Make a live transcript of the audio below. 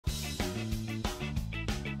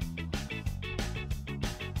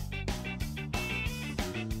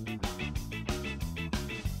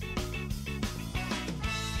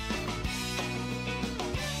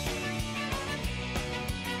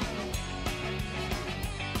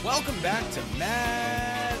Welcome back to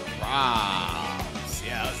Mad Props.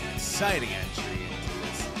 Yeah, that was an exciting entry into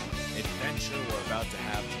this adventure we're about to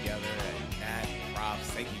have together at Mad Props.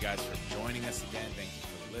 Thank you guys for joining us again. Thank you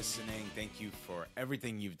for listening. Thank you for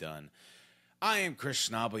everything you've done. I am Chris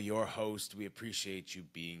Schnabel, your host. We appreciate you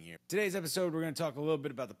being here. Today's episode, we're going to talk a little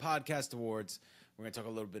bit about the podcast awards. We're going to talk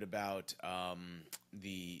a little bit about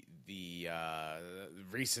the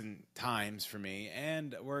recent times for me,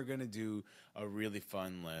 and we're going to do a really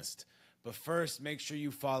fun list. But first, make sure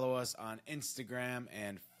you follow us on Instagram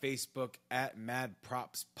and Facebook at Mad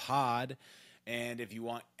Props Pod. And if you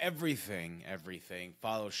want everything,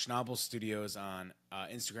 follow Schnabel Studios on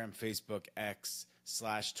Instagram, Facebook,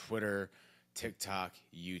 X/Twitter, TikTok,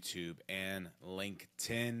 YouTube, and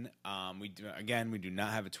LinkedIn. We do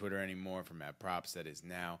not have a Twitter anymore for Mad Props. That is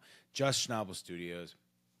now just Schnabel Studios.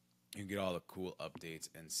 You can get all the cool updates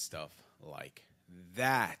and stuff like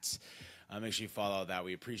that. Make sure you follow that.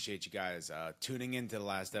 We appreciate you guys tuning into the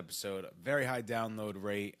last episode. Very high download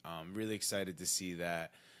rate. Really excited to see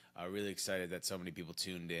that. Really excited that so many people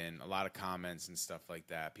tuned in. A lot of comments and stuff like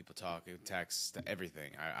that. People talking, text,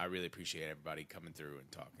 everything. I really appreciate everybody coming through and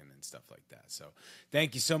talking and stuff like that. So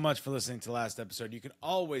thank you so much for listening to the last episode. You can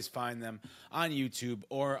always find them on YouTube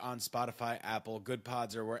or on Spotify, Apple, Good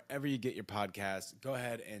Pods, or wherever you get your podcasts. Go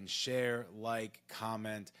ahead and share, like,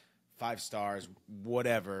 comment, 5 stars,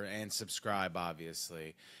 whatever, and subscribe,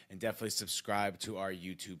 obviously. And definitely subscribe to our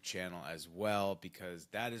YouTube channel as well, because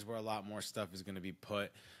that is where a lot more stuff is going to be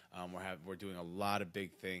put. We're doing a lot of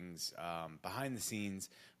big things behind the scenes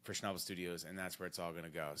for Schnabel Studios, and that's where it's all going to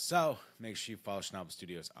go. So make sure you follow Schnabel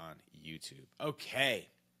Studios on YouTube. Okay,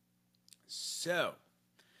 so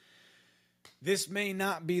this may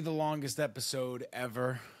not be the longest episode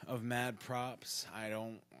ever of Mad Props. I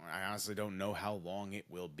honestly don't know how long it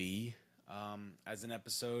will be as an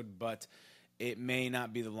episode, but it may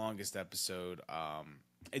not be the longest episode.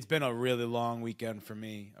 It's been a really long weekend for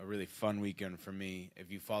me, a really fun weekend for me.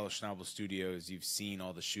 If you follow Schnabel Studios, you've seen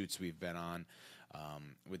all the shoots we've been on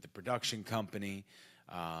with the production company.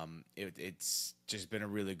 It's just been a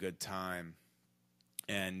really good time,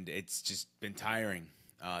 and it's just been tiring.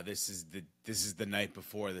 This is the night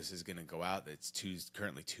before this is going to go out. It's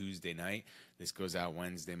currently Tuesday night. This goes out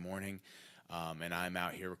Wednesday morning. And I'm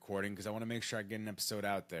out here recording because I want to make sure I get an episode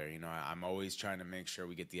out there. You know, I'm always trying to make sure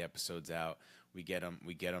we get the episodes out. We get them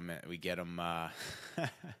out. We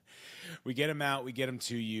get them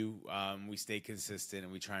to you. We stay consistent,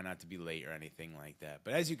 and we try not to be late or anything like that.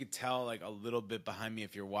 But as you could tell, like a little bit behind me,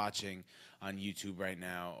 if you're watching on YouTube right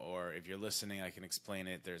now, or if you're listening, I can explain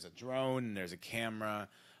it. There's a drone, there's a camera.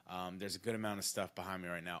 There's a good amount of stuff behind me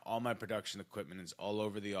right now. All my production equipment is all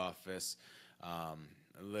over the office.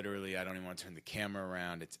 Literally, I don't even want to turn the camera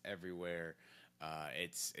around. It's everywhere.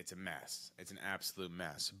 It's a mess. It's an absolute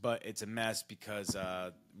mess. But it's a mess because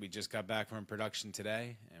we just got back from production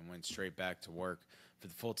today and went straight back to work for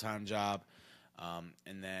the full-time job.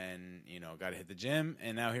 And then, got to hit the gym,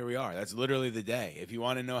 and now here we are. That's literally the day. If you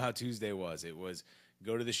want to know how Tuesday was, it was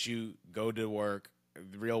go to the shoot, go to work,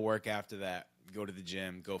 real work after that, go to the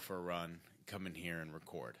gym, go for a run, come in here and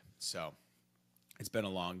record. So it's been a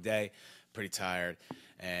long day. Pretty tired,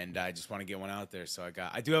 and I just want to get one out there. So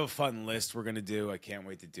I do have a fun list we're going to do. I can't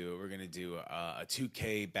wait to do it. We're going to do a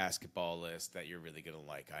 2K basketball list that you're really going to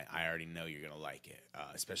like. I already know you're going to like it,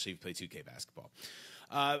 especially if you play 2K basketball.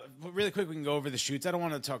 But really quick, we can go over the shoots. I don't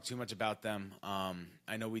want to talk too much about them.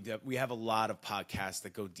 I know we have a lot of podcasts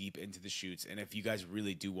that go deep into the shoots, and if you guys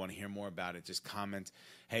really do want to hear more about it, just comment,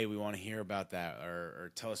 hey, we want to hear about that,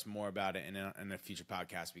 or tell us more about it, and in a future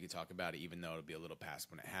podcast we could talk about it, even though it'll be a little past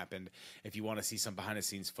when it happened. If you want to see some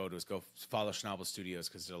behind-the-scenes photos, go follow Schnabel Studios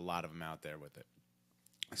because there's a lot of them out there with it.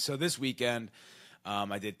 So this weekend,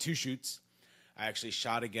 I did 2 shoots. I actually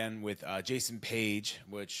shot again with Jason Page,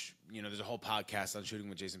 which, there's a whole podcast on shooting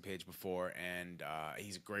with Jason Page before, and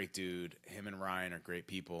he's a great dude. Him and Ryan are great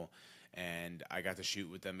people, and I got to shoot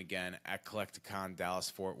with them again at Collecticon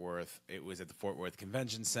Dallas-Fort Worth. It was at the Fort Worth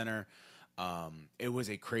Convention Center. It was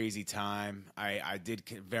a crazy time. I did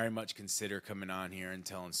very much consider coming on here and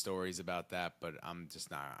telling stories about that, but I'm just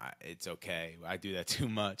not. It's okay. I do that too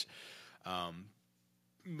much.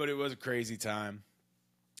 But it was a crazy time.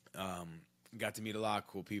 Got to meet a lot of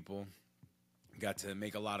cool people. Got to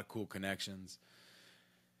make a lot of cool connections.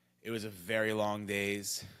 It was a very long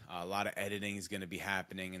days. A lot of editing is going to be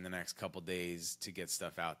happening in the next couple days to get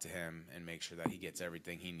stuff out to him and make sure that he gets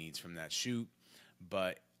everything he needs from that shoot.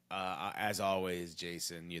 But as always,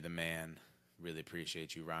 Jason, you're the man. Really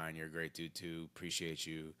appreciate you. Ryan, you're a great dude too. Appreciate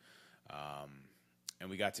you. And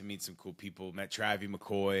we got to meet some cool people. Met Travie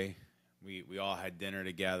McCoy. We all had dinner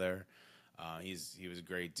together. He was a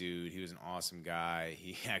great dude. He was an awesome guy.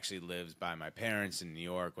 He actually lives by my parents in New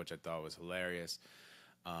York, which I thought was hilarious.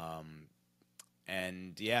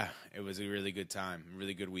 And yeah, it was a really good time,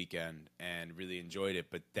 really good weekend, and really enjoyed it.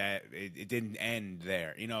 But it didn't end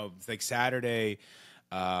there. You know, like Saturday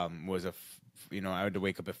was I had to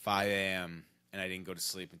wake up at 5 a.m. and I didn't go to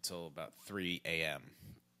sleep until about 3 a.m.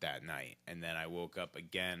 that night. And then I woke up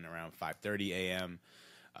again around 5:30 a.m.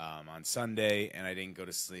 On Sunday, and I didn't go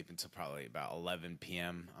to sleep until probably about 11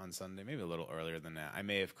 p.m. on Sunday, maybe a little earlier than that. I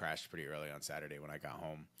may have crashed pretty early on Saturday when I got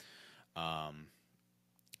home.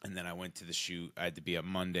 And then I went to the shoot. I had to be up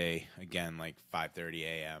Monday, again, like 5:30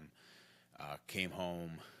 a.m. Came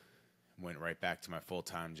home, went right back to my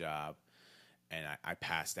full-time job, and I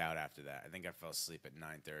passed out after that. I think I fell asleep at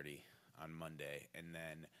 9:30 on Monday, and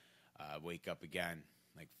then wake up again,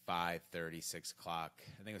 like 5:30, 6 o'clock.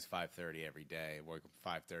 I think it was 5:30 every day. I woke up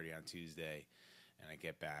 5:30 on Tuesday, and I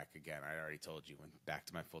get back again. I already told you, went back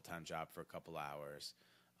to my full-time job for a couple hours.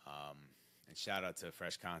 And shout out to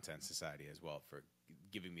Fresh Content Society as well for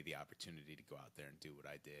giving me the opportunity to go out there and do what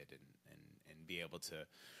I did and be able to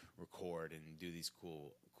record and do these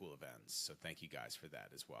cool events. So thank you guys for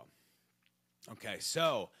that as well. Okay,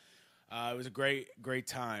 so it was a great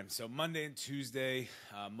time. So Monday and Tuesday,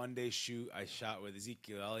 Monday shoot, I shot with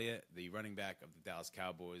Ezekiel Elliott, the running back of the Dallas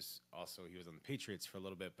Cowboys. Also, he was on the Patriots for a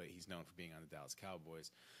little bit, but he's known for being on the Dallas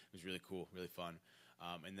Cowboys. It was really cool, really fun.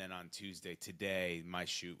 And then on Tuesday, today, my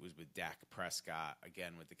shoot was with Dak Prescott,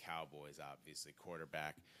 again with the Cowboys, obviously,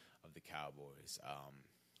 quarterback of the Cowboys.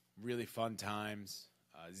 Really fun times.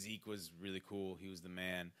 Zeke was really cool. He was the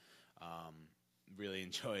man. Really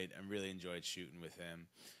enjoyed shooting with him.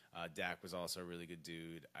 Dak was also a really good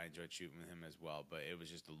dude. I enjoyed shooting with him as well, but it was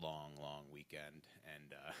just a long weekend.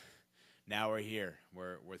 And now we're here.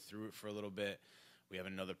 We're through it for a little bit. We have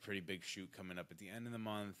another pretty big shoot coming up at the end of the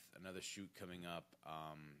month, another shoot coming up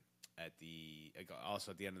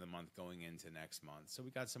also at the end of the month going into next month. So we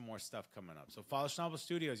got some more stuff coming up. So follow Schnabel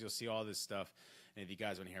Studios. You'll see all this stuff. And if you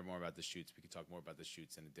guys want to hear more about the shoots, we can talk more about the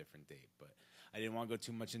shoots in a different date. But I didn't want to go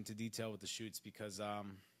too much into detail with the shoots because I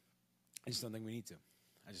just don't think we need to.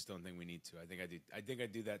 I think I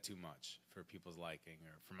do that too much for people's liking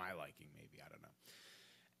or for my liking maybe. I don't know.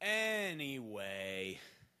 Anyway,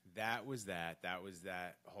 that was that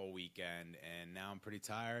whole weekend, and now I'm pretty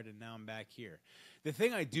tired, and now I'm back here. The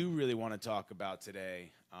thing I do really want to talk about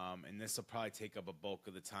today, and this will probably take up a bulk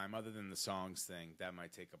of the time, other than the songs thing, that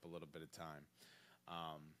might take up a little bit of time.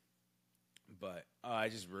 But I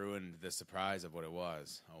just ruined the surprise of what it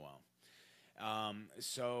was. Oh well.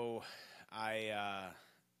 So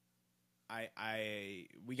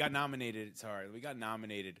we got nominated. We got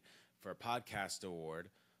nominated for a podcast award.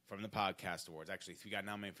 From the Podcast Awards. Actually, we got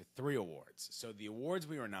nominated for 3 awards. So the awards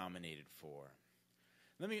we were nominated for,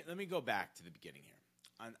 let me go back to the beginning here.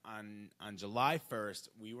 On July 1st,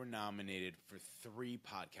 we were nominated for 3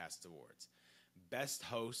 podcast awards. Best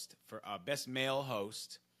host, for Best Male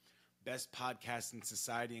Host, Best Podcast in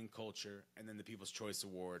Society and Culture, and then the People's Choice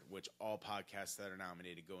Award, which all podcasts that are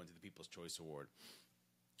nominated go into the People's Choice Award.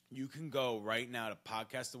 You can go right now to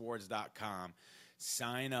podcastawards.com,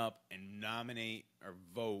 sign up and nominate or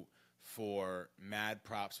vote for Mad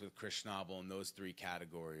Props with Chris Schnabel in those 3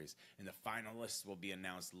 categories. And the finalists will be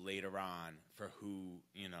announced later on for who,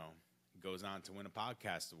 goes on to win a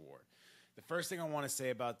podcast award. The first thing I want to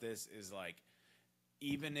say about this is,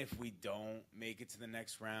 even if we don't make it to the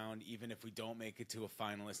next round, even if we don't make it to a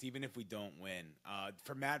finalist, even if we don't win,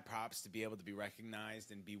 for Mad Props to be able to be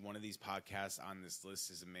recognized and be one of these podcasts on this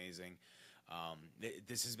list is amazing.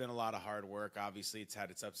 This has been a lot of hard work. Obviously, it's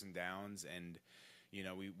had its ups and downs, and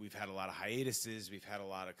we've had a lot of hiatuses. We've had a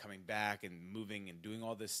lot of coming back and moving and doing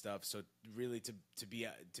all this stuff. So really, to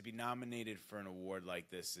be nominated for an award like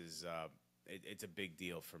this is it's a big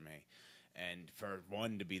deal for me. And for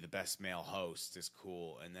one to be the best male host is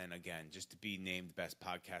cool, and then again, just to be named best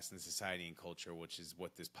podcast in society and culture, which is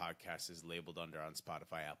what this podcast is labeled under on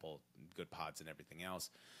Spotify, Apple, Good Pods, and everything else.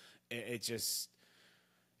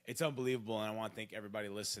 It's unbelievable, and I want to thank everybody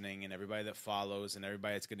listening and everybody that follows and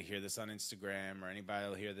everybody that's going to hear this on Instagram or anybody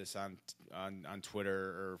will hear this on Twitter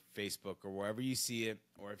or Facebook or wherever you see it,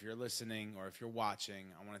 or if you're listening or if you're watching.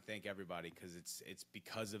 I want to thank everybody because it's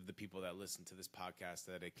because of the people that listen to this podcast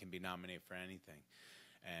that it can be nominated for anything.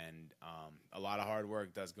 And a lot of hard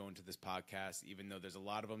work does go into this podcast, even though there's a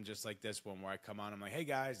lot of them just like this one where I come on, I'm like, hey,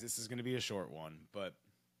 guys, this is going to be a short one, but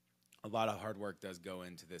a lot of hard work does go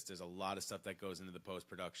into this. There's a lot of stuff that goes into the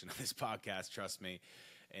post-production of this podcast, trust me,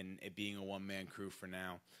 and it being a one-man crew for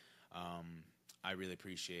now. I really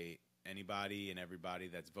appreciate anybody and everybody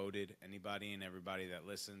that's voted, anybody and everybody that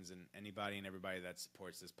listens, and anybody and everybody that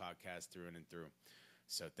supports this podcast through and through.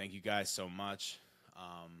 So thank you guys so much.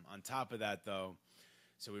 On top of that, though,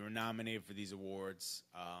 so we were nominated for these awards,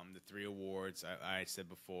 the 3 awards I said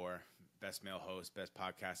before: Best Male Host, Best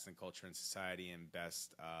Podcast in Culture and Society, and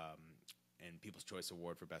Best and People's Choice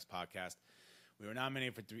Award for Best Podcast. We were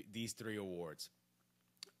nominated for these 3 awards.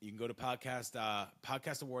 You can go to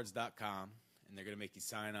podcastawards.com, and they're going to make you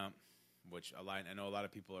sign up, which I know a lot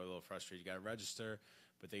of people are a little frustrated. You got to register,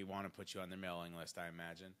 but they want to put you on their mailing list, I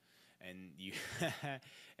imagine. And you,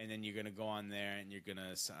 and then you're gonna go on there and you're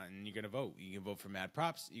gonna vote. You can vote for Mad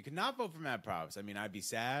Props. You can not vote for Mad Props. I mean, I'd be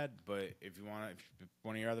sad, but if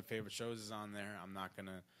one of your other favorite shows is on there, I'm not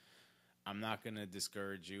gonna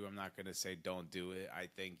discourage you. I'm not gonna say don't do it. I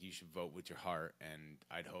think you should vote with your heart, and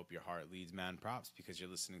I'd hope your heart leads Mad Props because you're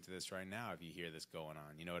listening to this right now. If you hear this going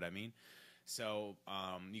on, you know what I mean. So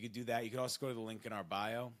you could do that. You could also go to the link in our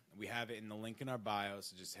bio. We have it in the link in our bio,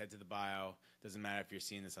 so just head to the bio. Doesn't matter if you're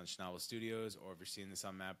seeing this on Schnabel Studios or if you're seeing this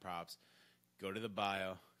on Mad Props. Go to the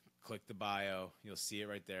bio, click the bio. You'll see it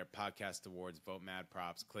right there. Podcast Awards, vote Mad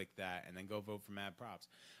Props. Click that, and then go vote for Mad Props.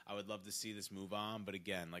 I would love to see this move on, but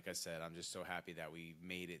again, like I said, I'm just so happy that we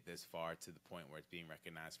made it this far to the point where it's being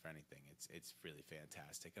recognized for anything. It's really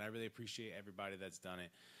fantastic, and I really appreciate everybody that's done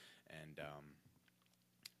it. And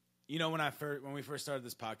you know, when we first started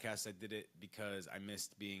this podcast, I did it because I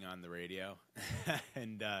missed being on the radio,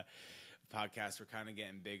 and podcasts were kind of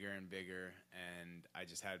getting bigger and bigger, and I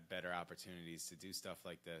just had better opportunities to do stuff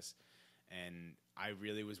like this. And I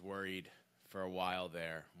really was worried for a while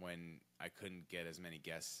there when I couldn't get as many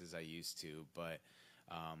guests as I used to. But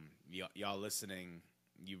y'all listening,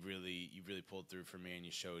 you really pulled through for me, and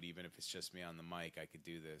you showed even if it's just me on the mic, I could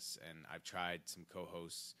do this. And I've tried some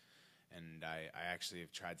co-hosts. And I actually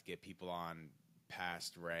have tried to get people on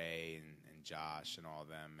past Ray and Josh and all of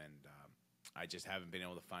them, and I just haven't been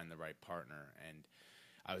able to find the right partner. And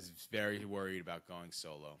I was very worried about going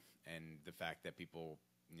solo, and the fact that people,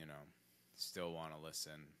 you know, still want to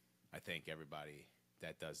listen. I thank everybody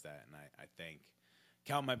that does that, and I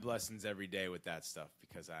count my blessings every day with that stuff,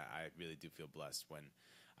 because I really do feel blessed when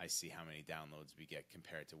I see how many downloads we get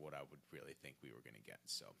compared to what I would really think we were going to get.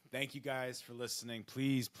 So thank you guys for listening.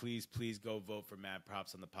 Please, please, please go vote for Mad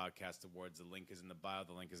Props on the Podcast Awards. The link is in the bio.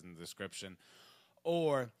 The link is in the description.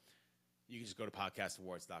 Or you can just go to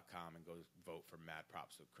podcastawards.com and go vote for Mad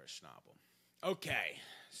Props with Chris Schnabel. Okay,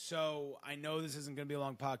 so I know this isn't going to be a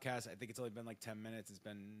long podcast. I think it's only been like 10 minutes. It's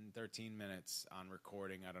been 13 minutes on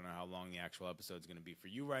recording. I don't know how long the actual episode is going to be for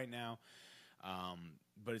you right now,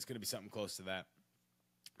 but it's going to be something close to that.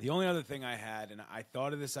 The only other thing I had, and I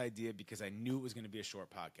thought of this idea because I knew it was going to be a short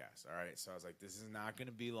podcast, all right? So I was like, this is not going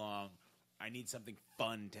to be long. I need something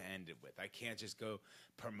fun to end it with. I can't just go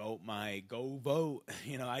promote my go vote.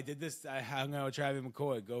 You know, I did this. I hung out with Travis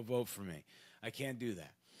McCoy. Go vote for me. I can't do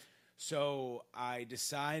that. So I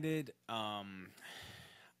decided I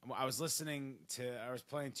was playing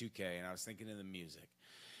 2K, and I was thinking of the music.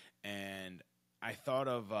 And I thought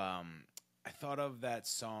of that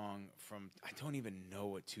song from, I don't even know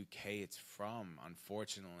what 2K it's from,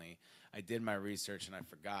 unfortunately. I did my research and I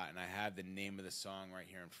forgot, and I have the name of the song right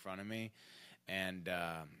here in front of me. And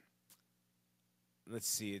let's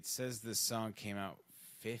see, it says this song came out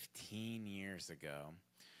 15 years ago.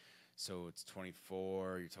 So it's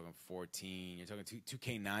 24, you're talking 14, you're talking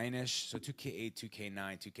 2K9-ish. So 2K8, 2K9,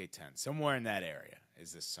 2K10. Somewhere in that area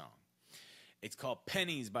is this song. It's called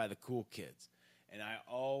Pennies by the Cool Kids. And I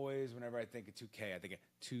always, whenever I think of 2K, I think of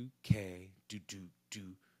 2K,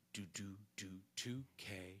 do-do-do, do-do-do,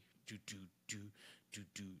 2K, do-do-do,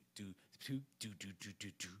 do-do-do,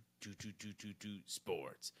 do-do-do-do-do-do,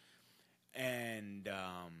 sports. And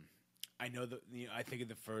I know I think of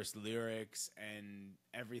the first lyrics and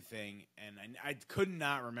everything, and I could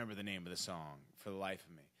not remember the name of the song for the life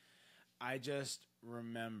of me. I just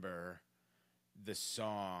remember the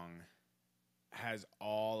song has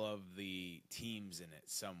all of the teams in it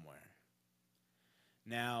somewhere.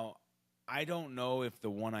 Now, I don't know if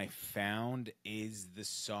the one I found is the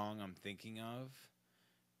song I'm thinking of,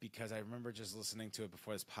 because I remember just listening to it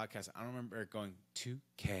before this podcast. I don't remember it going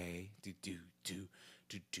 2K, do-do-do,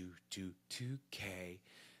 do-do-do, 2K.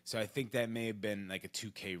 So I think that may have been like a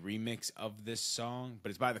 2K remix of this song, but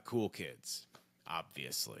it's by the Cool Kids,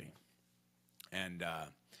 obviously. And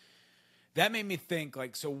that made me think,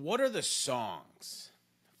 like, so what are the songs,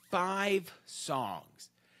 5 songs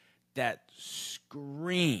that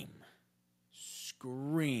scream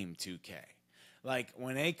 2K? Like,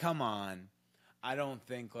 when they come on, I don't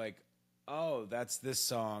think, like, oh, that's this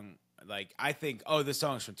song. Like, I think, oh, this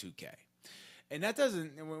song's from 2K. And that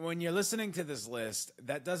doesn't, when you're listening to this list,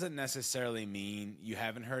 that doesn't necessarily mean you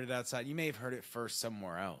haven't heard it outside. You may have heard it first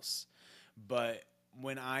somewhere else. But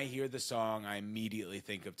when I hear the song, I immediately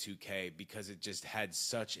think of 2K because it just had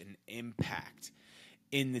such an impact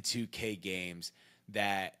in the 2K games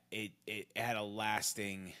that it had a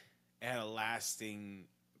lasting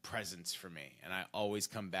presence for me. And I always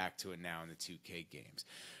come back to it now in the 2K games.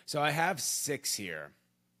 So I have 6 here.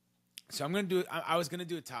 So I'm going to do, I was going to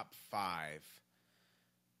do a top 5.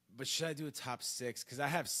 But should I do a top 6? Because I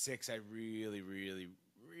have 6 I really, really,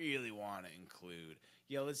 really want to include.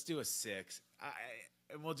 Yeah, let's do a 6.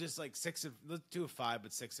 And we'll just like 6. Let's do a 5,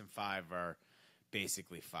 but 6 and 5 are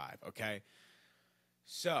basically 5. Okay.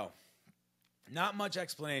 So, not much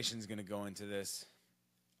explanation is going to go into this.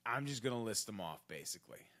 I'm just going to list them off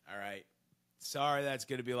basically. All right. Sorry, that's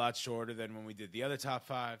going to be a lot shorter than when we did the other top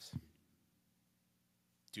 5s.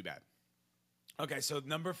 Too bad. Okay, so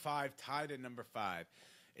number 5, tied at number 5.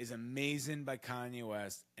 Is Amazing by Kanye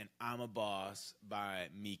West and I'm a Boss by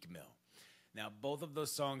Meek Mill. Now, both of those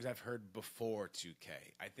songs I've heard before 2K.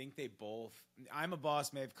 I think they both, I'm a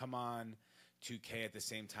Boss may have come on 2K at the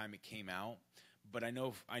same time it came out, but I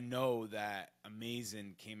know that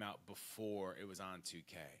Amazing came out before it was on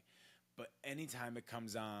 2K. But anytime it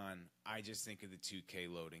comes on, I just think of the 2K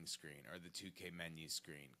loading screen or the 2K menu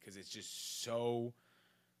screen because it's just so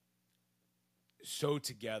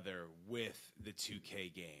together with the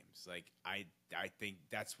 2K games. Like I think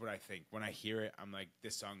that's what I think. When I hear it, I'm like,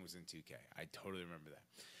 this song was in 2K. I totally remember that.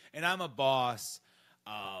 And I'm a Boss.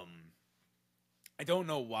 I don't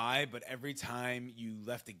know why, but every time you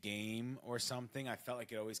left a game or something, I felt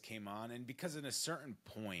like it always came on. And because at a certain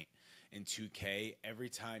point in 2K, every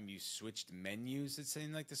time you switched menus, it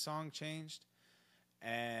seemed like the song changed.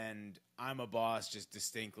 And I'm a Boss just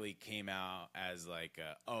distinctly came out as like,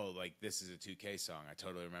 like this is a 2K song. I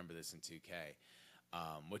totally remember this in 2K,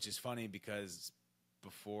 which is funny because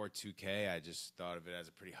before 2K, I just thought of it as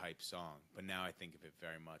a pretty hype song. But now I think of it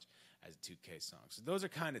very much as a 2K song. So those are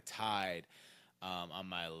kind of tied on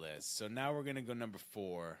my list. So now we're going to go number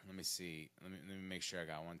 4. Let me see. Let me make sure I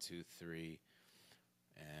got 1, 2, 3,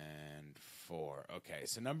 and 4. Okay,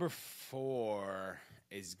 so number 4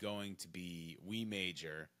 is going to be We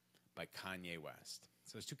Major by Kanye West.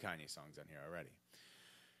 So there's 2 Kanye songs on here already.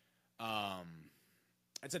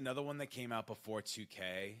 It's another one that came out before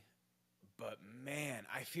 2K. But, man,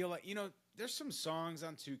 I feel like, there's some songs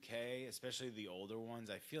on 2K, especially the older ones.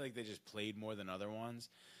 I feel like they just played more than other ones.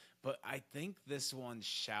 But I think this one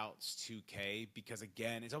shouts 2K because,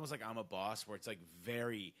 again, it's almost like I'm a Boss where it's, like,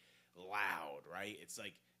 very loud, right? It's,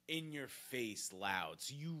 like, in your face loud.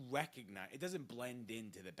 So you recognize – it doesn't blend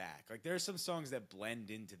into the back. Like, there are some songs that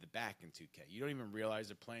blend into the back in 2K. You don't even realize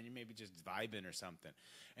they're playing. You're maybe just vibing or something.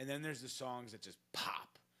 And then there's the songs that just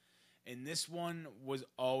pop. And this one was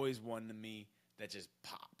always one to me that just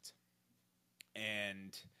popped.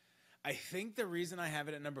 And – I think the reason I have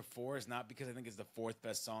it at number 4 is not because I think it's the 4th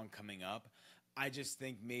best song coming up. I just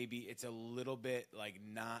think maybe it's a little bit like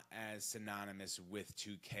not as synonymous with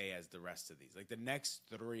 2K as the rest of these. Like the next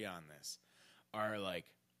 3 on this are like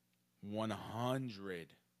 100%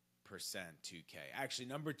 2K. Actually,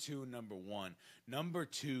 number 2 and number 1. Number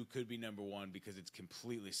 2 could be number 1 because it's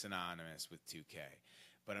completely synonymous with 2K.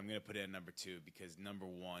 But I'm going to put it at number 2 because number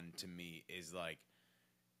 1 to me is like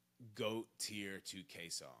GOAT tier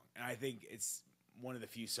 2K song. And I think it's one of the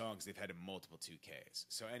few songs they've had in multiple 2Ks.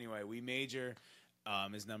 So anyway, We Major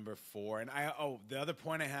is number 4. And the other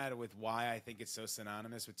point I had with why I think it's so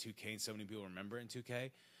synonymous with 2K and so many people remember it in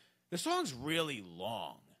 2K, the song's really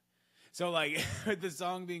long. So like the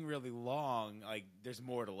song being really long, like there's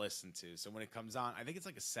more to listen to. So when it comes on, I think it's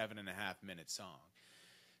like a 7.5-minute song.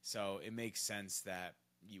 So it makes sense that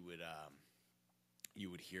you would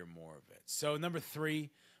hear more of it. So number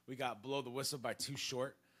 3, we got Blow the Whistle by Too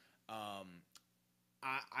Short.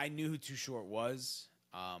 I knew who Too Short was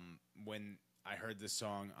when I heard this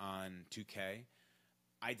song on 2K.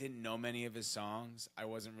 I didn't know many of his songs. I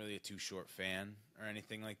wasn't really a Too Short fan or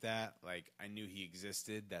anything like that. Like, I knew he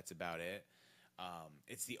existed. That's about it.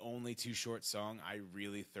 It's the only Too Short song I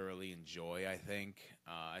really thoroughly enjoy, I think.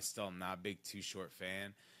 I still am not a big Too Short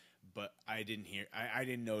fan. But I didn't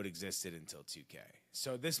know it existed until 2K.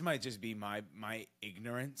 So this might just be my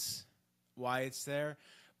ignorance why it's there.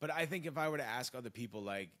 But I think if I were to ask other people,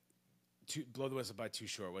 like, Blow the Whistle by Too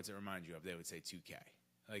Short, what's it remind you of? They would say 2K.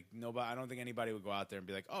 Like, nobody. I don't think anybody would go out there and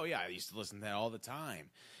be like, oh, yeah, I used to listen to that all the time.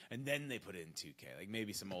 And then they put it in 2K. Like,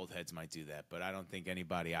 maybe some old heads might do that. But I don't think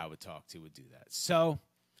anybody I would talk to would do that. So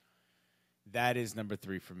that is number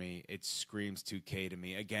 3 for me. It screams 2K to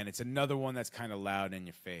me. Again, it's another one that's kind of loud in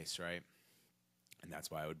your face, right? And that's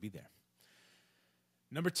why I would be there.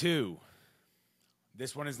 Number 2.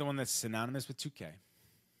 This one is the one that's synonymous with 2K.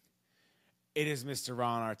 It is Mr.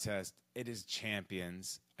 Ron Artest. It is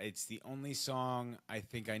Champions. It's the only song I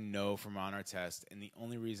think I know from Ron Artest, and the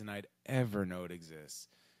only reason I'd ever know it exists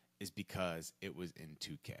is because it was in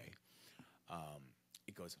 2K.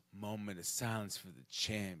 It goes, moment of silence for the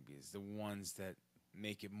champions, the ones that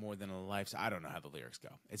make it more than a life. I don't know how the lyrics go.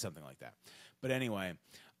 It's something like that. But anyway,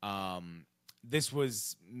 this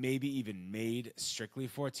was maybe even made strictly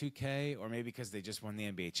for 2K, or maybe because they just won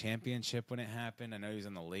the NBA championship when it happened. I know he was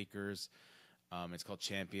on the Lakers. It's called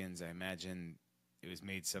Champions. I imagine it was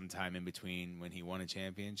made sometime in between when he won a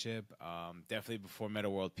championship. Definitely before Meta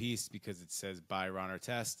World Peace, because it says by Ron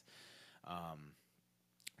Artest.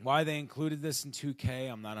 Why they included this in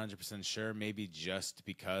 2K, I'm not 100% sure. Maybe just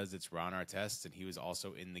because it's Ron Artest and he was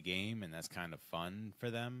also in the game, and that's kind of fun for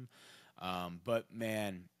them. But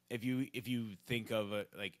man, if you think of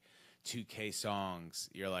like 2K songs,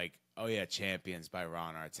 you're like, oh yeah, Champions by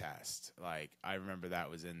Ron Artest. Like, I remember that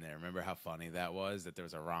was in there. Remember how funny that was, that there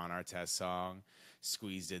was a Ron Artest song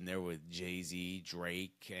squeezed in there with Jay-Z,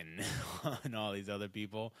 Drake, and all these other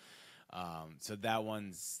people. So that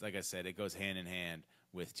one's, like I said, it goes hand in hand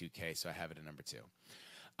with 2K, so I have it at number 2.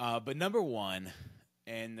 But number 1,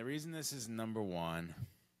 and the reason this is number 1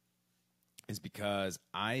 is because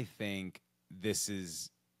I think this is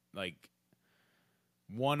like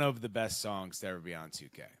one of the best songs to ever be on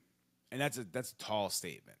 2K. And that's a tall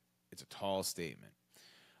statement. It's a tall statement.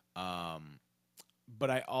 But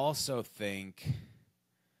I also think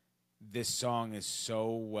this song is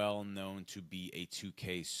so well known to be a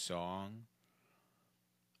 2K song.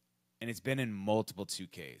 And it's been in multiple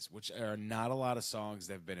 2Ks, which are not a lot of songs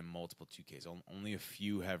that have been in multiple 2Ks. Only a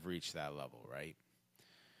few have reached that level, right?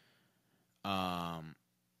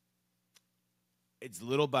 It's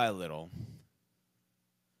Little by Little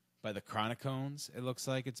by the Chronocones, it looks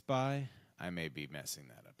like it's by. I may be messing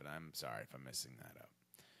that up, and I'm sorry if I'm messing that up.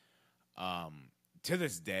 To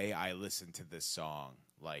this day, I listen to this song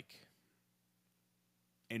like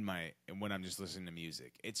when I'm just listening to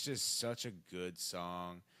music. It's just such a good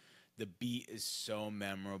song. The beat is so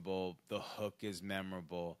memorable. The hook is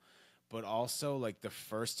memorable. But also, like, the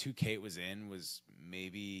first 2K it was in was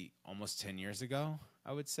maybe almost 10 years ago,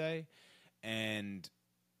 I would say. And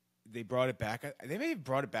they brought it back. They may have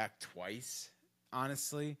brought it back twice,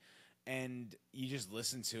 honestly. And you just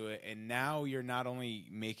listen to it. And now you're not only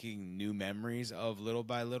making new memories of Little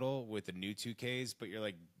by Little with the new 2Ks, but you're,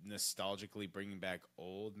 like, nostalgically bringing back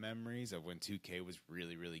old memories of when 2K was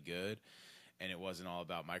really, really good. And it wasn't all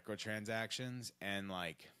about microtransactions. And,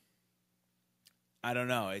 like, I don't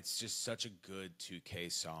know. It's just such a good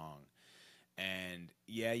 2K song. And,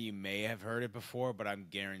 yeah, you may have heard it before, but I'm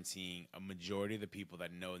guaranteeing a majority of the people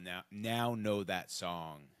that know now know that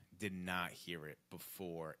song did not hear it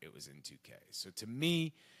before it was in 2K. So, to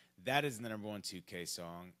me, that is the number 1 2K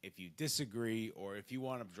song. If you disagree, or if you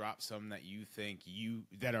want to drop some that you think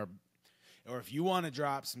or if you want to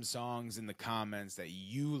drop some songs in the comments that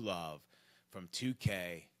you love from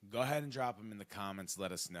 2K, go ahead and drop them in the comments.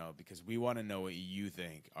 Let us know, because we want to know what you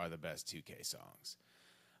think are the best 2K songs.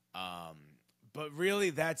 But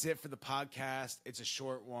really, that's it for the podcast. It's a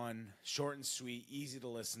short one, short and sweet, easy to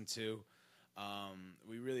listen to.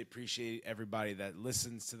 We really appreciate everybody that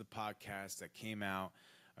listens to the podcast, that came out,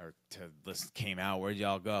 where'd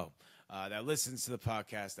y'all go? That listens to the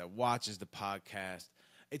podcast, that watches the podcast.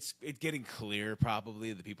 It's getting clear,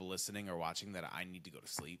 probably, the people listening or watching, that I need to go to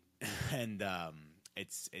sleep. And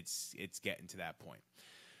it's getting to that point.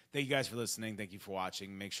 Thank you guys for listening. Thank you for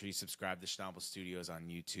watching. Make sure you subscribe to Schnabel Studios on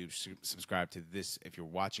YouTube. Subscribe to this. If you're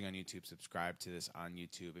watching on YouTube, subscribe to this on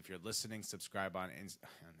YouTube. If you're listening, subscribe on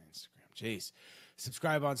Instagram. Jeez.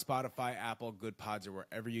 Subscribe on Spotify, Apple, Good Pods, or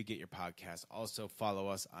wherever you get your podcasts. Also, follow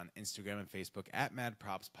us on Instagram and Facebook at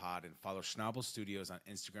MadPropsPod, and follow Schnabel Studios on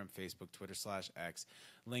Instagram, Facebook, Twitter /X,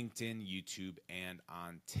 LinkedIn, YouTube, and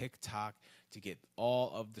on TikTok to get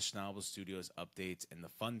all of the Schnabel Studios updates and the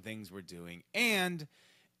fun things we're doing. And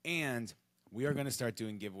we are going to start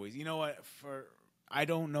doing giveaways. You know what? I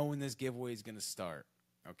don't know when this giveaway is going to start,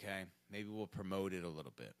 okay? Maybe we'll promote it a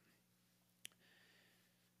little bit.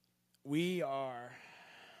 We are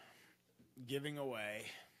giving away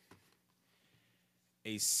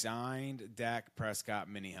a signed Dak Prescott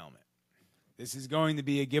mini helmet. This is going to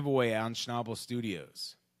be a giveaway on Schnabel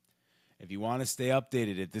Studios. If you want to stay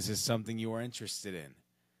updated, if this is something you are interested in,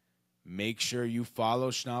 make sure you follow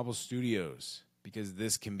Schnabel Studios, because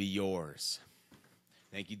this can be yours.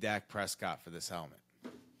 Thank you, Dak Prescott, for this helmet.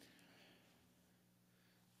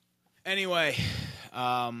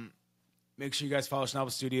 Make sure you guys follow Schnabel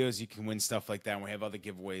Studios. You can win stuff like that. And we have other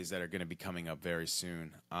giveaways that are going to be coming up very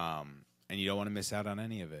soon. And you don't want to miss out on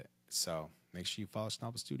any of it. So make sure you follow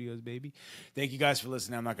Schnabel Studios, baby. Thank you guys for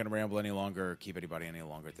listening. I'm not going to ramble any longer or keep anybody any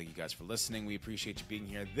longer. Thank you guys for listening. We appreciate you being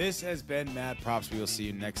here. This has been Mad Props. We will see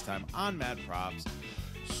you next time on Mad Props.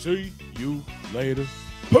 See you later.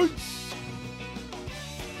 Peace.